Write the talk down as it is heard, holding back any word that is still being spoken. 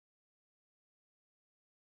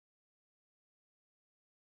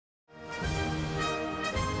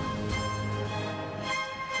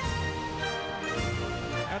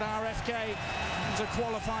UK. It was a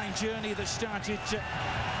qualifying journey that started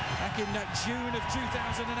back in June of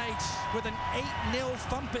 2008 with an 8-0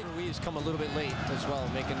 thumping. Ruiz come a little bit late as well,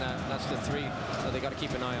 making that's the 3 that they got to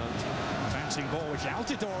keep an eye on. Bouncing ball which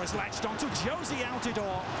Altidore has latched onto. Josie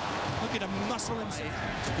Altidore looking to muscle himself.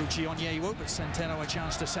 Gucci Onyewu, but Centeno a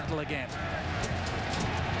chance to settle again.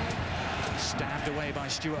 Stabbed away by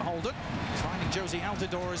Stuart Holden, finding Josie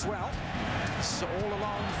Altidore as well. It's all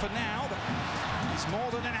alone for now, but he's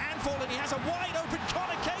more than an handful, and he has a wide open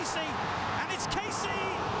Connor Casey, and it's Casey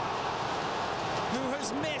who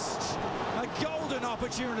has missed a golden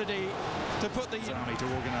opportunity to put the army to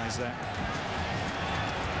organise that.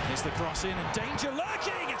 Here's the cross in, and danger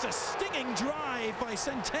lurking. It's a stinging drive by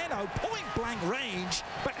Centeno, point-blank range,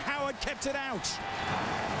 but Howard kept it out.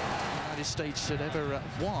 United States had ever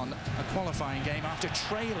won a qualifying game after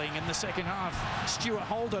trailing in the second half. Stuart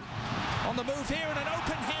Holden on the move here, and an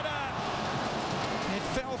open header. It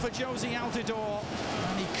fell for Josie Altidore,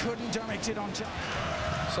 and he couldn't direct it on time.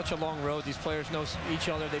 Such a long road. These players know each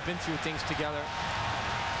other. They've been through things together.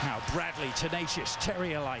 Now Bradley, tenacious,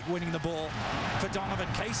 terrier-like, winning the ball for Donovan.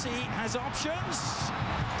 Casey has options,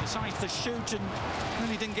 decides to shoot, and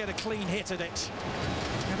really didn't get a clean hit at it.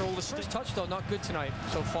 And all the first touch, though, not good tonight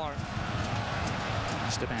so far.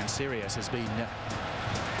 Esteban Sirius has been a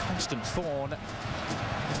constant thorn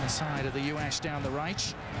on the side of the US down the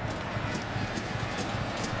right.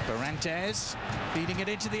 Barrantes feeding it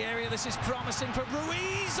into the area. This is promising for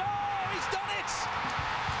Ruiz. Oh, he's done it!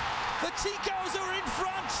 The Ticos are in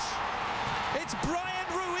front. It's Brian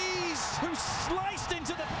Ruiz who sliced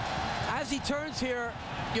into the... As he turns here,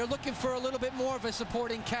 you're looking for a little bit more of a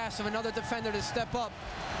supporting cast of another defender to step up.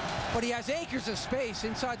 But he has acres of space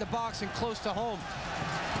inside the box and close to home.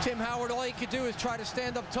 Tim Howard, all he could do is try to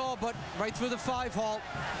stand up tall, but right through the 5-hole.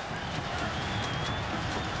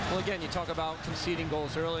 Well, again, you talk about conceding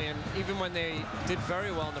goals early, and even when they did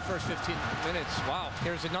very well in the first 15 minutes, wow,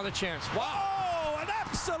 here's another chance. Wow! Oh, an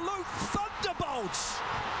absolute thunderbolt!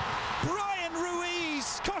 Brian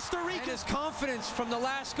Ruiz, Costa Rica. And his confidence from the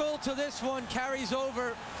last goal to this one carries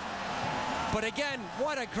over. But again,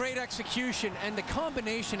 what a great execution, and the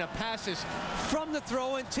combination of passes from the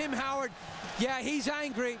throw-in. Tim Howard, yeah, he's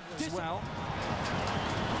angry. As well.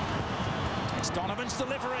 It's Donovan's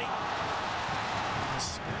delivery.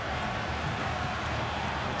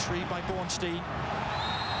 Retrieved by Bornstein.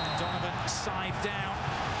 And Donovan scythed down.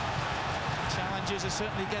 Challenges are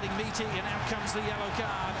certainly getting meaty, and out comes the yellow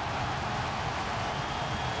card.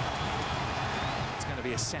 It's going to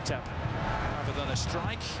be a setup rather than a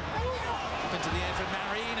strike. Up into the air for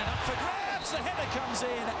Marine, and up for grabs. The header comes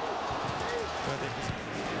in.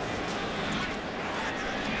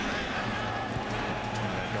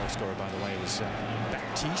 Goal scorer, by the way, was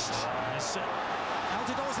Baptiste.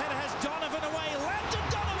 Altidore's header has Donovan away. Landon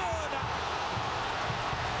Donovan!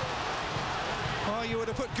 Oh, you would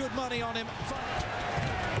have put good money on him.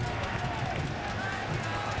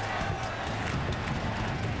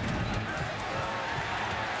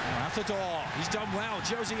 Altidore, he's done well.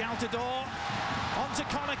 Josie Altidore, on to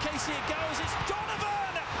Connor Casey it goes. It's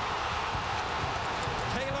Donovan!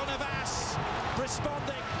 Keylor Navas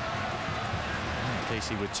responding.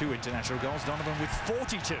 Casey with 2 international goals, Donovan with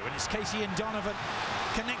 42, and it's Casey and Donovan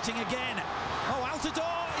connecting again. Oh,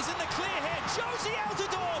 Altidore is in the clear here. Josie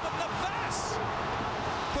Altidore, but Navas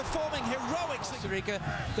performing heroics. Costa Rica,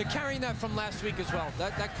 they're carrying that from last week as well.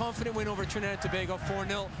 That confident win over Trinidad and Tobago,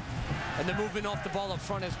 4-0. And the movement off the ball up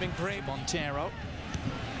front has been great. Montero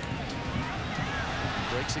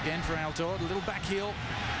breaks again for Altidore. A little back heel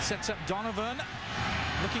sets up Donovan,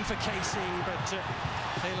 looking for Casey, but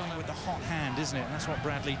Keylor with the hot hand, isn't it? And that's what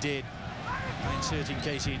Bradley did by inserting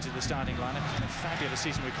Casey into the starting lineup. A fabulous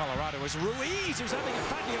season with Colorado. It was Ruiz who's having a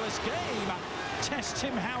fabulous game. Test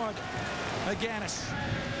Tim Howard again.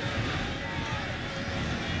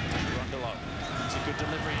 Grundolo. It's a good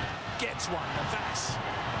delivery. Gets one. Navas.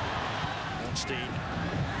 Bornstein.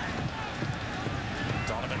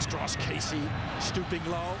 Donovan's cross. Casey stooping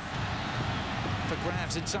low for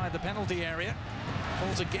grabs inside the penalty area.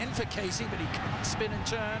 Falls again for Casey, but he can't spin and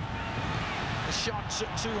turn. The shot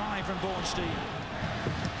too high from Bornstein.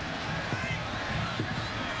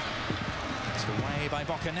 It's away by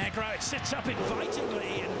Bocanegra. It sits up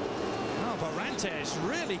invitingly, and Barrantes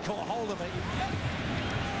really caught hold of it.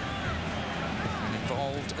 And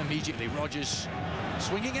involved immediately. Rogers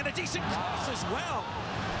swinging in a decent cross as well.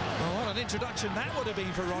 Well, what an introduction that would have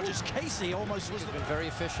been for Rogers. Casey almost was... They've been very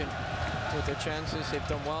efficient with their chances. They've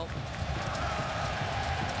done well.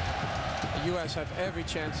 The U.S. have every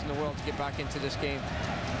chance in the world to get back into this game.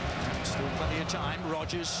 Still plenty of time.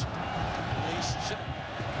 Rogers released,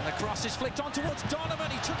 and the cross is flicked on towards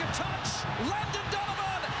Donovan. He took a touch. Landon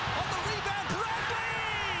Donovan on the rebound.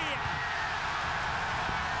 Bradley!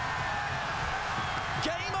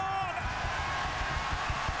 Game on!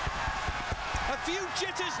 A few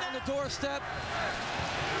jitters on the doorstep.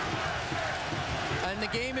 And the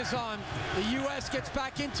game is on. The U.S. gets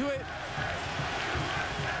back into it.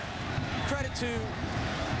 Credit to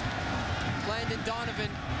Landon Donovan.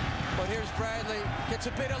 But here's Bradley. Gets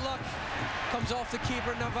a bit of luck. Comes off the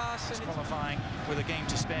keeper, Navas. And qualifying with a game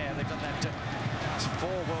to spare. They've done that that's 4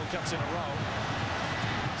 World Cups in a row.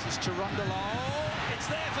 This is Cherundolo. It's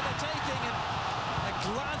there for the taking. And a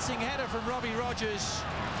glancing header from Robbie Rogers.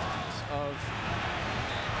 Of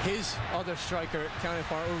his other striker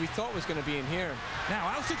counterpart, who we thought was going to be in here. Now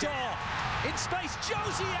Altidore in space.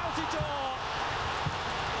 Josie Altidore.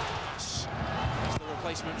 That's the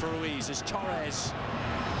replacement for Ruiz as Torres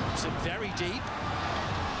puts it very deep.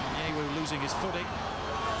 Yewu losing his footing.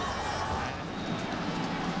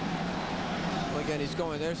 Well, again, he's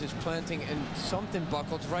going. There's his planting, and something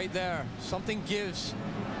buckles right there. Something gives.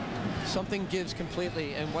 Something gives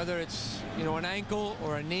completely, and whether it's, you know, an ankle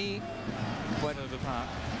or a knee, but over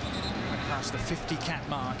past the 50 cap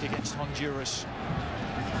mark against Honduras.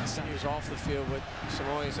 He was off the field with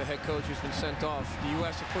Samoa as the head coach who's been sent off. The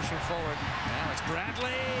U.S. are pushing forward. Now it's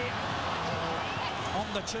Bradley on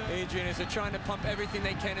the turn. Adrian is trying to pump everything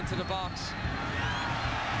they can into the box.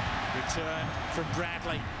 Return from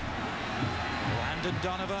Bradley. Landon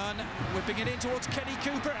Donovan whipping it in towards Kenny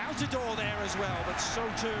Cooper. Altidore there as well, but so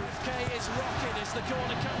too. Kay is rocking as the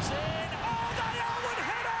corner comes in. Oh, the Elwood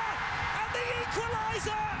header and the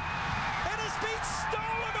equaliser. It has been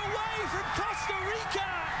stolen away from Costa Rica.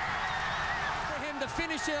 For him to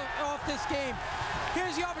finish off this game.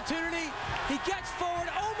 Here's the opportunity. He gets forward,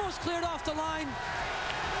 almost cleared off the line.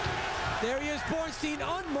 There he is, Bornstein,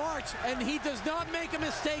 unmarked, and he does not make a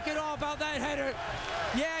mistake at all about that header.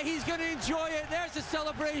 Yeah, he's going to enjoy it. There's the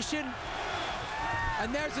celebration.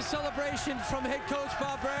 And there's the celebration from head coach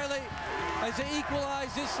Bob Bradley as they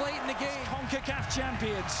equalize this late in the game. CONCACAF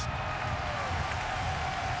champions.